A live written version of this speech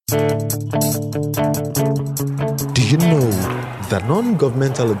Do you know that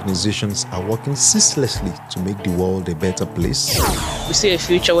non-governmental organizations are working ceaselessly to make the world a better place? We see a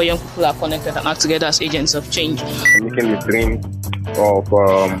future where young people are connected and act together as agents of change. Making the dream of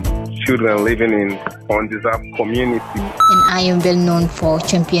children living in undeserved communities. And I am well known for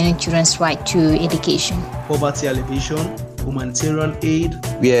championing children's right to education. Poverty alleviation, humanitarian aid,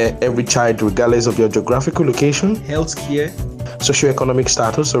 where every child, regardless of their geographical location, healthcare, socioeconomic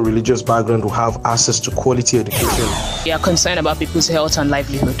status or religious background, will have access to quality education. We are concerned about people's health and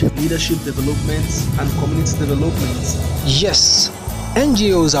livelihood. Leadership development and community development. Yes,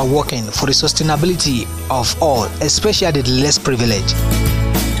 NGOs are working for the sustainability of all, especially the less privileged.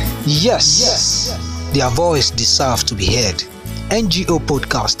 Yes, their voice deserves to be heard. NGO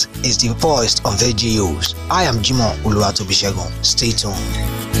Podcast is the voice of NGOs. I am Jimo Uluwatobishegun. Stay tuned.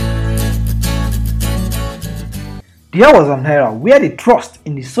 There was an era where the trust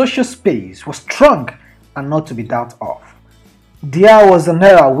in the social space was strong and not to be doubted of. There was an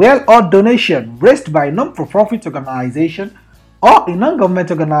era where all donations raised by a non-profit organization or a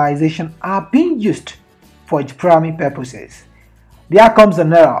non-government organization are being used for its primary purposes. There comes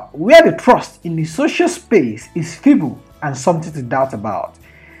an era where the trust in the social space is feeble and something to doubt about.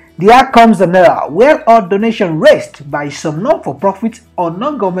 There comes an era where all donations raised by some non-for-profit or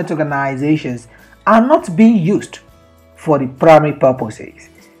non-government organizations are not being used for the primary purposes.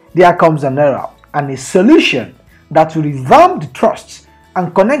 There comes an era and a solution that will revamp the trust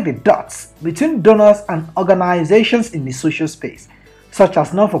and connect the dots between donors and organizations in the social space, such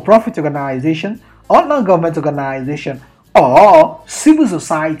as non-for-profit organization or non-government organization or civil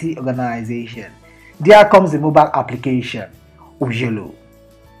society organization. There comes the mobile application, Uyolo.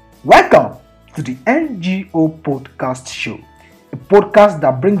 Welcome to the NGO Podcast Show, a podcast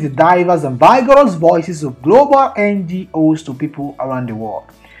that brings the diverse and vigorous voices of global NGOs to people around the world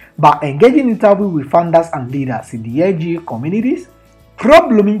by engaging interviews with founders and leaders in the NGO communities,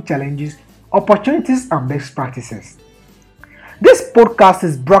 problem challenges, opportunities, and best practices. This podcast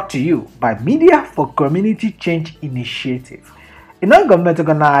is brought to you by Media for Community Change Initiative, a non-government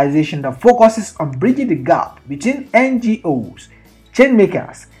organization that focuses on bridging the gap between NGOs,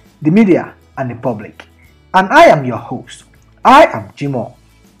 changemakers, the media, and the public. And I am your host. I am Jimo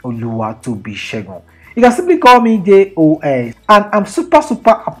Uluwatobishegun. You can simply call me JOS, and I'm super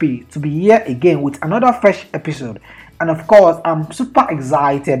happy to be here again with another fresh episode. And of course, I'm super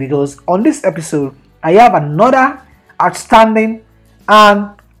excited because on this episode, I have another outstanding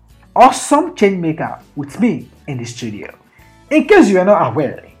and awesome changemaker with me in the studio. In case you are not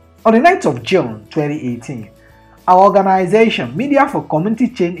aware, on the 9th of June 2018, our organization, Media for Community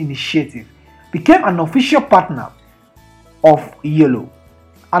Change Initiative, became an official partner of Uyolo,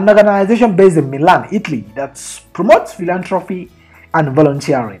 an organization based in Milan, Italy that promotes philanthropy and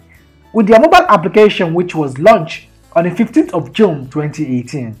volunteering, with their mobile application which was launched on the 15th of June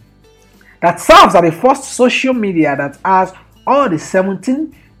 2018. That serves as the first social media that has all the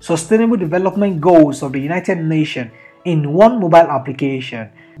 17 Sustainable Development Goals of the United Nations in one mobile application.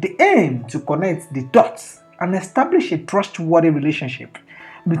 The aim to connect the dots and establish a trustworthy relationship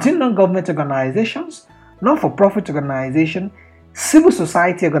between non-government organizations, non-for-profit organizations, civil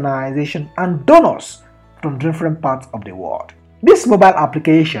society organizations, and donors from different parts of the world. This mobile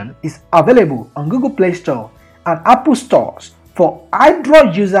application is available on Google Play Store and Apple Stores for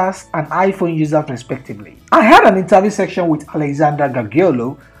Android users and iPhone users respectively. I had an interview section with Alessandra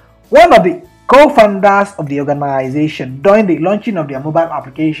Gargiulo, one of the co-founders of the organization, during the launching of their mobile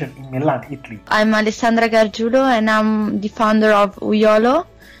application in Milan, Italy. I'm Alessandra Gargiulo and I'm the founder of Uyolo,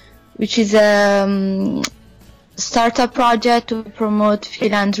 which is a startup project to promote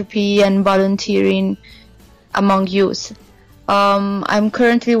philanthropy and volunteering among youth. I'm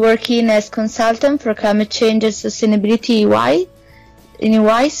currently working as consultant for climate change and sustainability in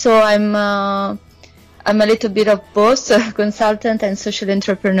EY, so I'm a little bit of both, consultant and social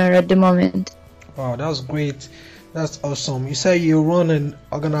entrepreneur at the moment. Wow, that's great. That's awesome. You say you run an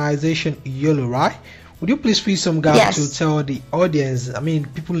organization, Uyolo, right? Would you please fill some gap to tell the audience,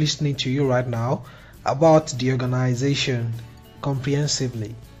 people listening to you right now, about the organization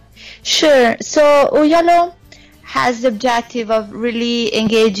comprehensively? Sure. So Uyolo has the objective of really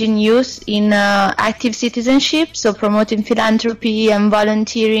engaging youth in active citizenship, so promoting philanthropy and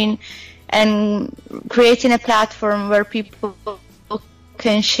volunteering and creating a platform where people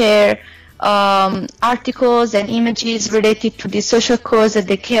can share articles and images related to the social cause that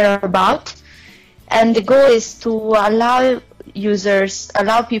they care about. And the goal is to allow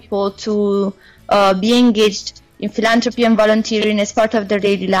people to be engaged in philanthropy and volunteering as part of their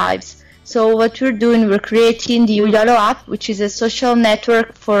daily lives. So what we're doing, we're creating the Uyolo app, which is a social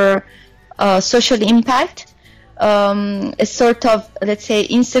network for social impact, a sort of, let's say,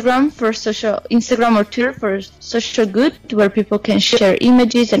 Instagram or Twitter for social good, where people can share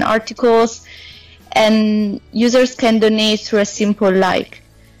images and articles, and users can donate through a simple like.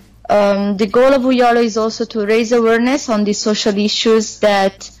 The goal of Uyolo is also to raise awareness on the social issues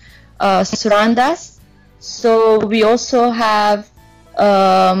that surround us. So we also have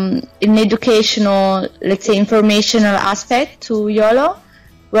an educational, let's say, informational aspect to Uyolo,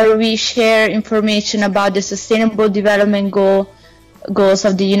 where we share information about the Sustainable Development Goals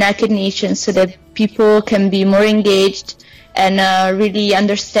of the United Nations, so that people can be more engaged and really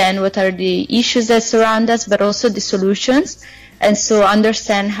understand what are the issues that surround us, but also the solutions, and so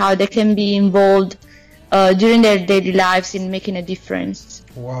understand how they can be involved during their daily lives in making a difference.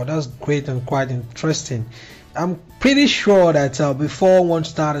 Wow, that's great and quite interesting. I'm pretty sure that before one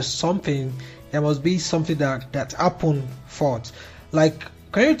started something, there must be something that happened first. Like,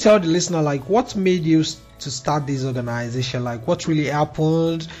 can you tell the listener, like, what made you to start this organization? Like, what really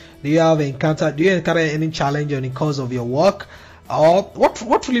happened? Do you encounter any challenge in the course of your work? Or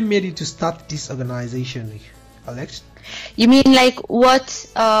what really made you to start this organization, Alex? You mean like what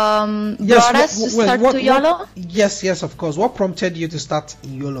brought us to start Uyolo? Yes, of course. What prompted you to start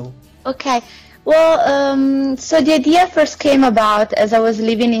Uyolo? Okay. Well, so the idea first came about as I was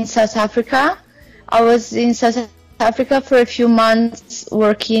living in South Africa. I was in South Africa for a few months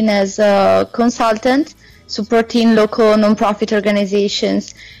working as a consultant, supporting local non-profit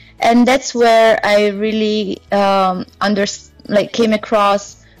organizations, and that's where I really came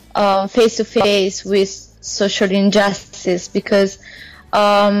across face to face with social injustice, because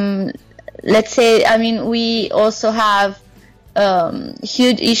let's say, I mean, we also have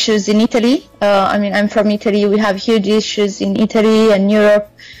huge issues in Italy. I'm from Italy. We have huge issues in Italy and Europe.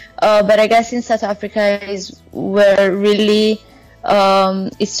 But I guess in South Africa is where really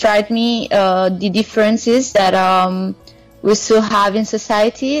it struck me the differences that we still have in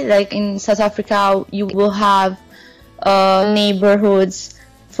society. Like in South Africa, you will have neighborhoods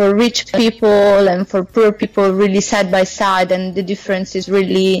for rich people and for poor people really side by side, and the difference is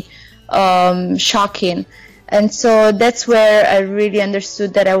really shocking. And so that's where I really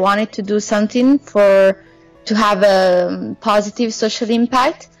understood that I wanted to do something to have a positive social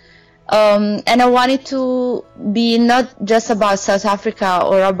impact. And I wanted to be not just about South Africa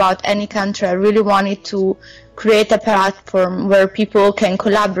or about any country. I really wanted to create a platform where people can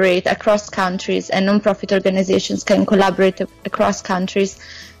collaborate across countries and non-profit organizations can collaborate across countries,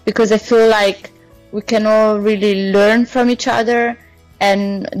 because I feel like we can all really learn from each other,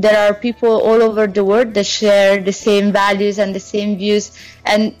 and there are people all over the world that share the same values and the same views.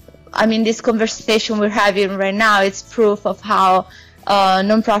 And I mean, this conversation we're having right now, it's proof of how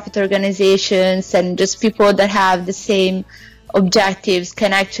non-profit organizations and just people that have the same objectives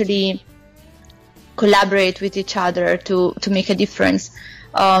can actually collaborate with each other to make a difference.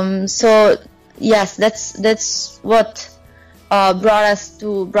 So yes, that's what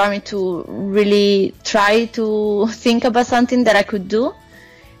brought me to really try to think about something that I could do.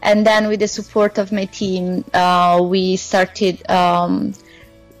 And then with the support of my team, we started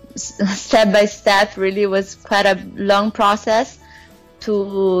step by step. Really was quite a long process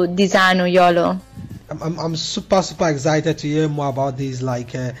to design Uyolo. I'm super excited to hear more about this.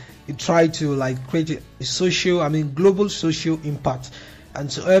 Like you try to create a global social impact, and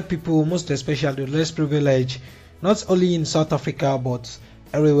to help people, most especially the less privileged, not only in South Africa but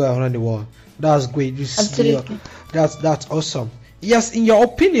everywhere around the world. That's great. Absolutely. That's awesome. Yes, in your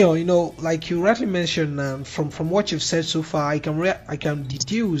opinion, like you rightly mentioned, from what you've said so far, I can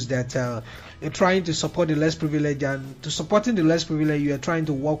deduce that you're trying to support the less privileged, and to supporting the less privileged, you are trying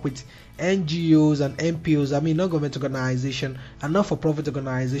to work with NGOs and NPOs, non-government organization and not-for-profit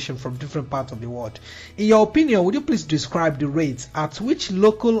organization from different parts of the world. In your opinion, would you please describe the rates at which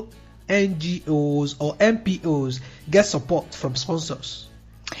local NGOs or NPOs get support from sponsors?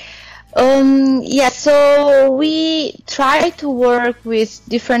 So we try to work with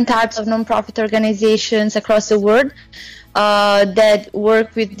different types of non-profit organizations across the world that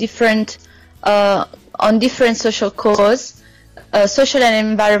work with different on different social causes, social and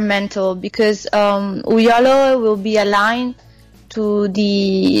environmental, because Uyolo will be aligned to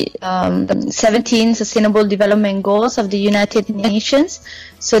the 17 Sustainable Development Goals of the United Nations,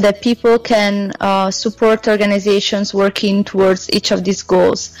 so that people can support organizations working towards each of these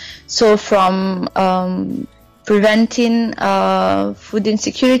goals. So from preventing food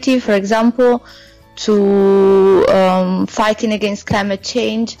insecurity, for example, to fighting against climate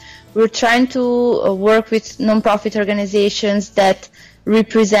change. We're trying to work with non-profit organizations that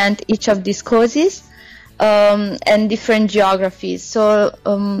represent each of these causes and different geographies. So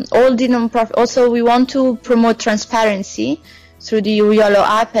all the non-profit, also we want to promote transparency through the Uyolo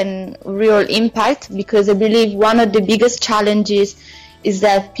app and real impact, because I believe one of the biggest challenges is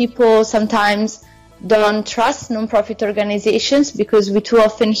that people sometimes don't trust non-profit organizations because we too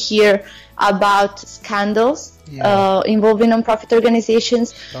often hear about scandals involving non-profit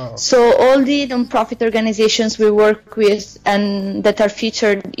organizations. Oh. So all the non-profit organizations we work with and that are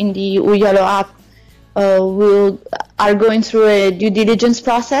featured in the Uyolo app are going through a due diligence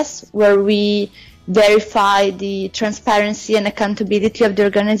process where we verify the transparency and accountability of the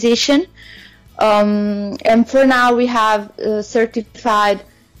organization. And for now we have certified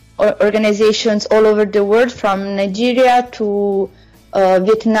organizations all over the world, from Nigeria to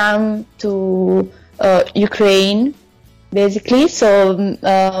Vietnam to Ukraine, basically. So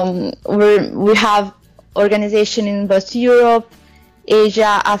we have organizations in both Europe,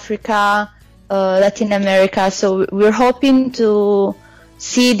 Asia, Africa, Latin America. So we're hoping to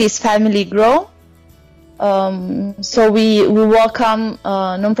see this family grow. So we welcome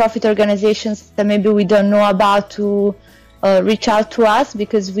non-profit organizations that maybe we don't know about to reach out to us,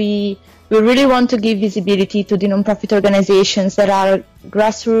 because we really want to give visibility to the non-profit organizations that are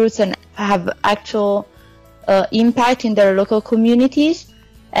grassroots and have actual impact in their local communities,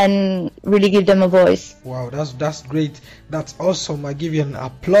 and really give them a voice. Wow, that's great. That's awesome. I give you an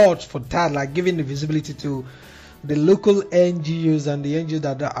applause for that, like giving the visibility to the local NGOs and the NGOs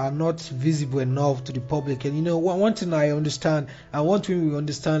that are not visible enough to the public. And one thing I understand, and one thing we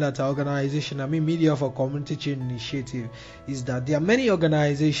understand at our organization, Media for Community Change Initiative, is that there are many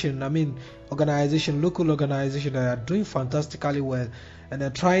organizations, local organizations that are doing fantastically well, and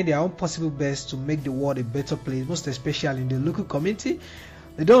they're trying their own possible best to make the world a better place, most especially in the local community.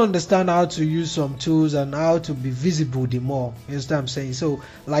 They don't understand how to use some tools and how to be visible the more. You understand what I'm saying? So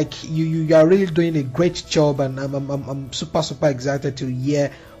like you are really doing a great job, and I'm super excited to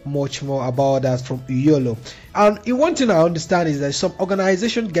hear much more about that from Uyolo. And one thing I understand is that some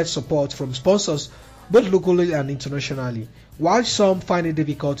organizations get support from sponsors both locally and internationally, while some find it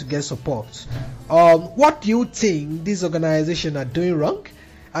difficult to get support. What do you think these organizations are doing wrong,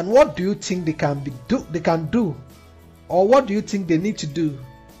 and what do you think they can do? Or what do you think they need to do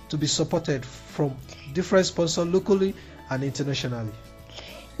to be supported from different sponsors locally and internationally?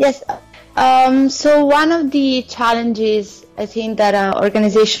 Yes. So one of the challenges I think that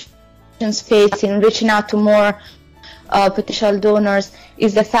organizations face in reaching out to more potential donors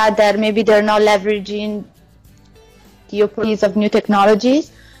is the fact that maybe they're not leveraging the opportunities of new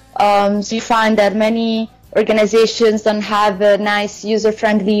technologies. So you find that many organizations don't have a nice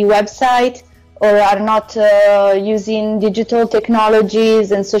user-friendly website, or are not using digital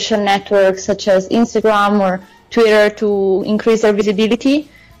technologies and social networks such as Instagram or Twitter to increase their visibility.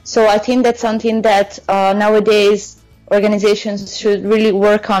 So I think that's something that nowadays organizations should really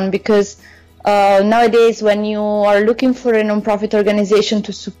work on, because nowadays when you are looking for a non-profit organization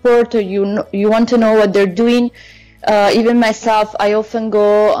to support, or you want to know what they're doing, even myself, I often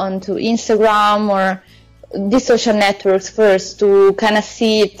go onto Instagram or these social networks first to kind of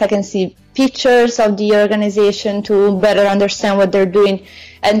see if I can see pictures of the organization to better understand what they're doing.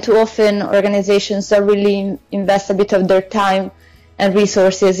 And too often organizations that really invest a bit of their time and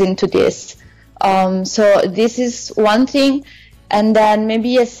resources into this. So this is one thing. And then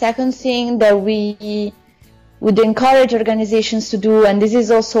maybe a second thing that we would encourage organizations to do, and this is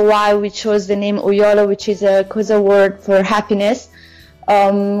also why we chose the name Uyolo, which is a Xhosa word for happiness. We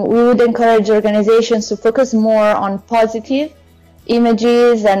would encourage organizations to focus more on positive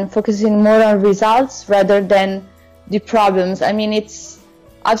images and focusing more on results rather than the problems. I mean, it's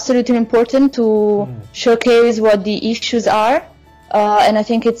absolutely important to showcase what the issues are, and I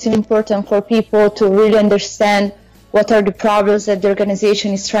think it's important for people to really understand what are the problems that the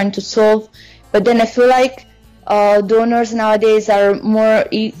organization is trying to solve. But then I feel like donors nowadays are more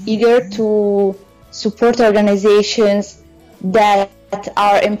eager to support organizations that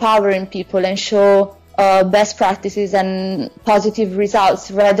are empowering people and show best practices and positive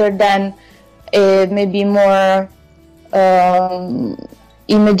results, rather than maybe more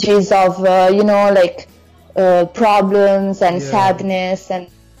images of problems and sadness. And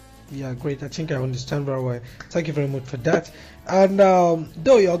yeah, great. I think I understand very well. Thank you very much for that. And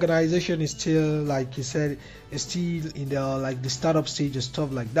though your organization is still, like you said, is still in the startup stage and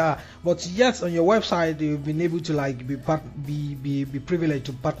stuff like that, but yet on your website you've been able to be privileged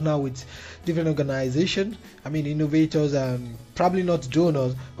to partner with different organizations. Innovators and probably not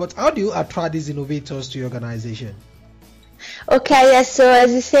donors. But how do you attract these innovators to your organization? Okay, yes. So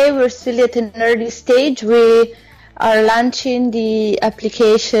as you say, we're still at an early stage. We are launching the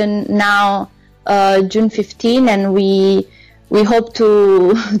application now, June 15, and we hope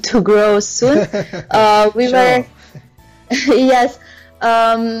to grow soon. Were yes.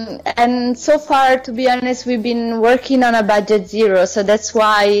 And so far, to be honest, we've been working on a budget zero, so that's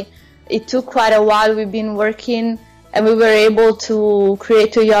why it took quite a while. We've been working, and we were able to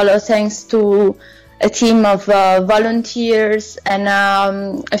create Uyolo thanks to a team of volunteers and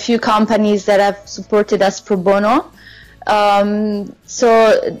a few companies that have supported us pro bono.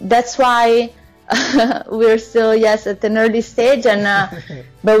 So that's why we're still, yes, at an early stage, and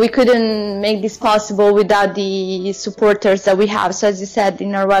but we couldn't make this possible without the supporters that we have. So as you said,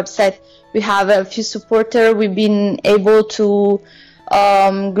 in our website, we have a few supporters. We've been able to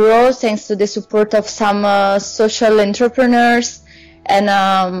grow thanks to the support of some social entrepreneurs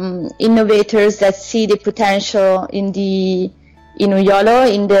and innovators that see the potential in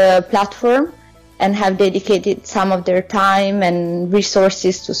Uyolo, in the platform, and have dedicated some of their time and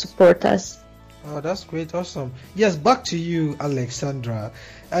resources to support us. Oh, that's great, awesome. Yes, back to you, Alessandra.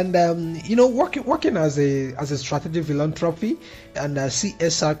 And working as a strategic philanthropy and a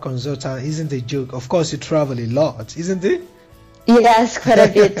CSR consultant isn't a joke. Of course, you travel a lot, isn't it? Yes, quite a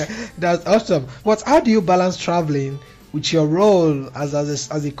bit. That's awesome. But how do you balance traveling with your role as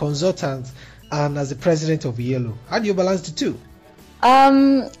a consultant and as the president of Uyolo? How do you balance the two?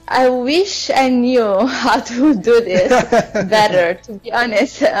 I wish I knew how to do this better, to be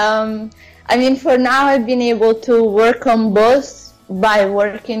honest. I mean, for now, I've been able to work on both by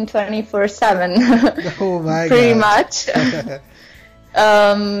working 24/7. Oh my pretty God. much.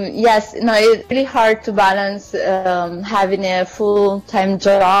 Yes, no, it's really hard to balance having a full-time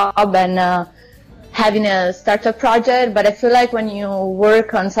job and having a startup project. But I feel like when you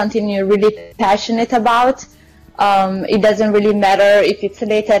work on something you're really passionate about, it doesn't really matter if it's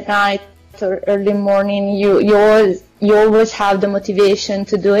late at night or early morning. You always have the motivation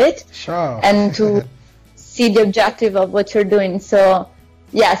to do it. Sure. And to see the objective of what you're doing. So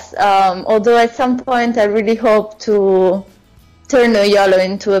yes, although at some point I really hope to turn Uyolo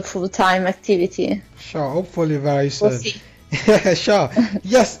into a full-time activity. Sure, hopefully very soon. We'll see. Sure.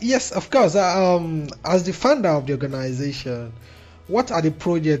 Yes, of course. As the founder of the organization, what are the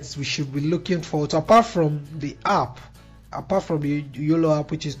projects we should be looking for apart from the app? Apart from the Uyolo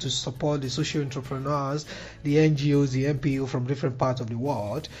app, which is to support the social entrepreneurs, the NGOs, the NPO from different parts of the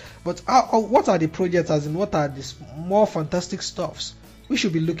world, but what are the projects, as in what are the more fantastic stuffs we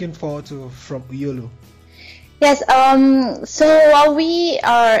should be looking forward to from Uyolo? Yes, so what we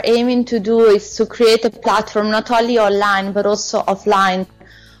are aiming to do is to create a platform not only online but also offline,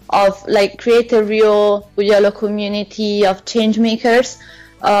 of create a real Uyolo community of change makers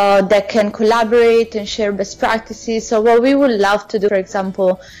that can collaborate and share best practices. So what we would love to do, for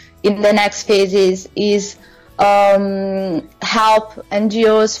example, in the next phases is help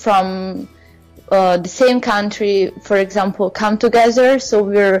NGOs from the same country, for example, come together. So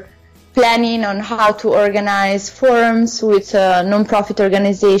we're planning on how to organize forums with non-profit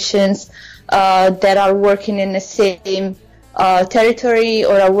organizations that are working in the same territory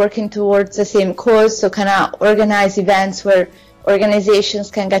or are working towards the same cause. So kind of organize events where organizations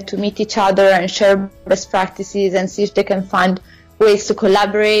can get to meet each other and share best practices and see if they can find ways to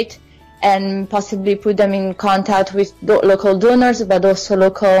collaborate and possibly put them in contact with local donors, but also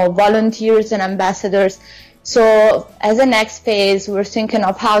local volunteers and ambassadors. So as a next phase, we're thinking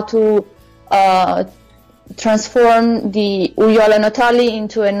of how to transform the Uyolo not only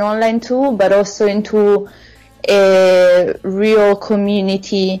into an online tool, but also into a real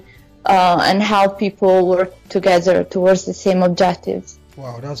community and how people work together towards the same objectives.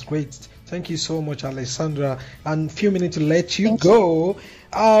 Wow, that's great. Thank you so much, Alessandra. And a few minutes to let you go.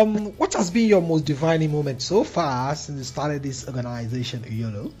 What has been your most defining moment so far since you started this organization,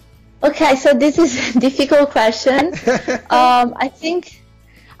 Uyolo? Okay, so this is a difficult question. I think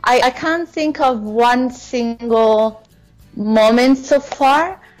I can't think of one single moment so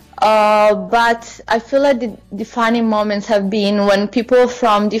far. But I feel like the defining moments have been when people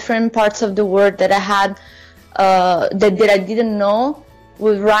from different parts of the world that I had, that I didn't know,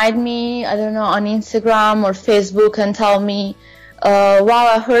 would write me, I don't know, on Instagram or Facebook and tell me,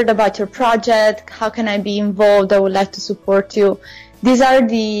 wow, I heard about your project, how can I be involved, I would like to support you. These are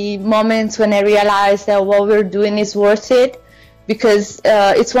the moments when I realized that what we're doing is worth it. Because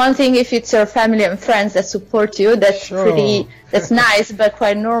it's one thing if it's your family and friends that support you, that's sure. That's nice, but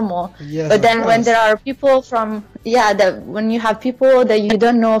quite normal. Yes, but then when there are people from, when you have people that you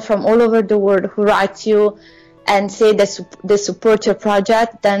don't know from all over the world who write you and say they support your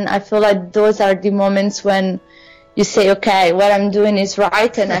project, then I feel like those are the moments when you say, okay, what I'm doing is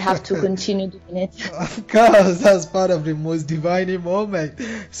right and I have to continue doing it. Of course, that's part of the most defining moment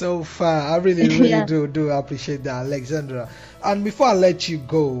so far. I really Yeah. do appreciate that, Alexandra. And before I let you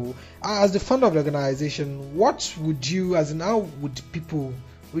go, as the founder of the organization, what would you, as in how would people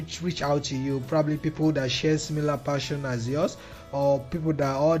reach out to you? Probably people that share similar passion as yours, or people that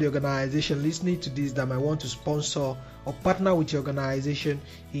are the organization listening to this that might want to sponsor or partner with your organization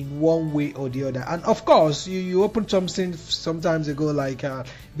in one way or the other. And of course, you opened something sometimes ago like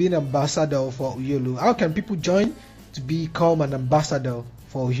being ambassador for Uyolo. How can people join to become an ambassador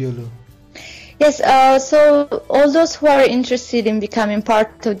for Uyolo? Yes, so all those who are interested in becoming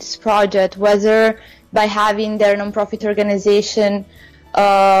part of this project, whether by having their nonprofit organization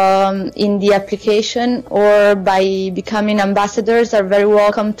in the application or by becoming ambassadors, are very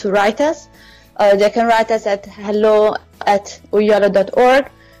welcome to write us. They can write us at hello@uyolo.org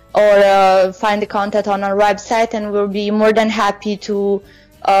or find the contact on our website, and we'll be more than happy to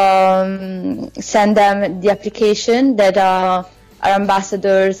send them the application that our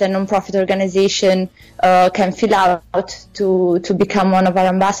ambassadors and non-profit organization can fill out to become one of our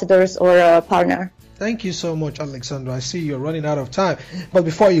ambassadors or a partner. Thank you so much, Alexandra. I see you're running out of time. But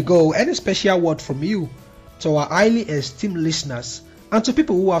before you go, any special word from you to our highly esteemed listeners and to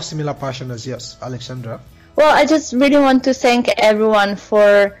people who have similar passion as yours, Alexandra? Well, I just really want to thank everyone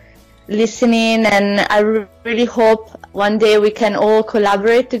for listening, and I really hope one day we can all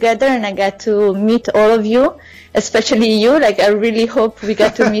collaborate together and I get to meet all of you, especially you. Like, I really hope we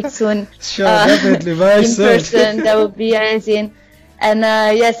get to meet soon. Sure, definitely, very in soon. person. That would be amazing. And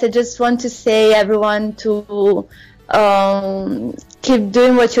yes, I just want to say everyone to keep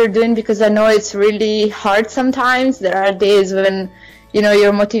doing what you're doing, because I know it's really hard sometimes. There are days when, you know,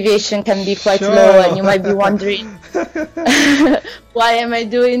 your motivation can be quite low and you might be wondering, why am I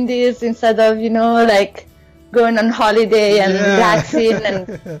doing this instead of, you know, like going on holiday and relaxing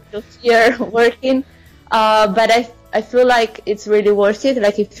and just here working. But I feel like it's really worth it.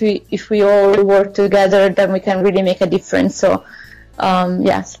 Like if we all work together, then we can really make a difference. So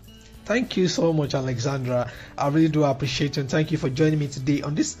yes. Thank you so much, Alexandra. I really do appreciate you, and thank you for joining me today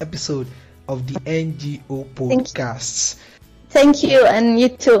on this episode of the NGO Podcasts. Thank you, and you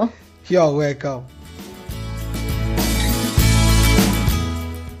too. You're welcome.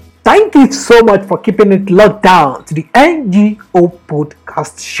 Thank you so much for keeping it locked down to the NGO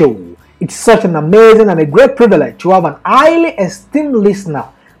Podcast Show. It's such an amazing and a great privilege to have an highly esteemed listener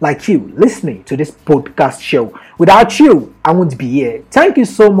like you listening to this podcast show. Without you, I wouldn't be here. Thank you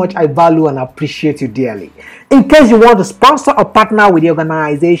so much. I value and appreciate you dearly. In case you want to sponsor or partner with the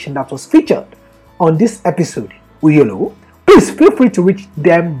organization that was featured on this episode, Uyolo, please feel free to reach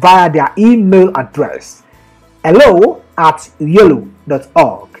them via their email address,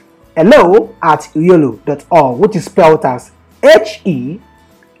 hello@uyolo.org. hello@uyolo.org, which is spelled as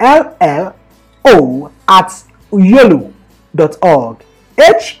HELLO@uyolo.org.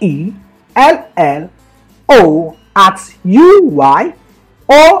 HELLO@UYOLO.org.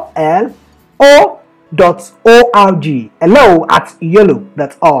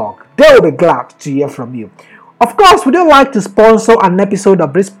 hello@uyolo.org. They will be glad to hear from you. Of course, would you like to sponsor an episode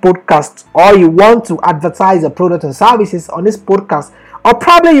of this podcast, or you want to advertise a product and services on this podcast, or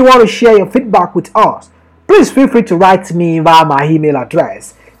probably you want to share your feedback with us, please feel free to write to me via my email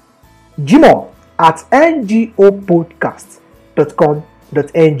address,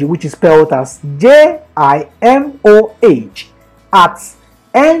 jimoh@ngopodcast.com.ng, which is spelled as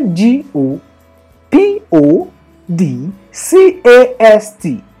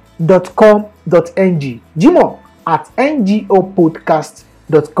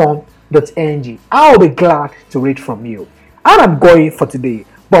jimoh@ngopodcast.com.ng. I'll be glad to read from you. And I'm going for today,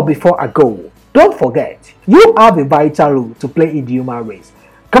 but before I go, don't forget, you have a vital role to play in the human race.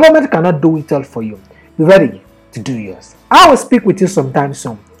 Government cannot do it all for you. Be ready to do yours. I will speak with you sometime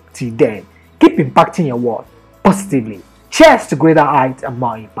soon. Till then, keep impacting your world positively. Cheers to greater heights and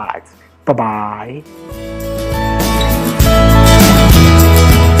more impact. Bye-bye.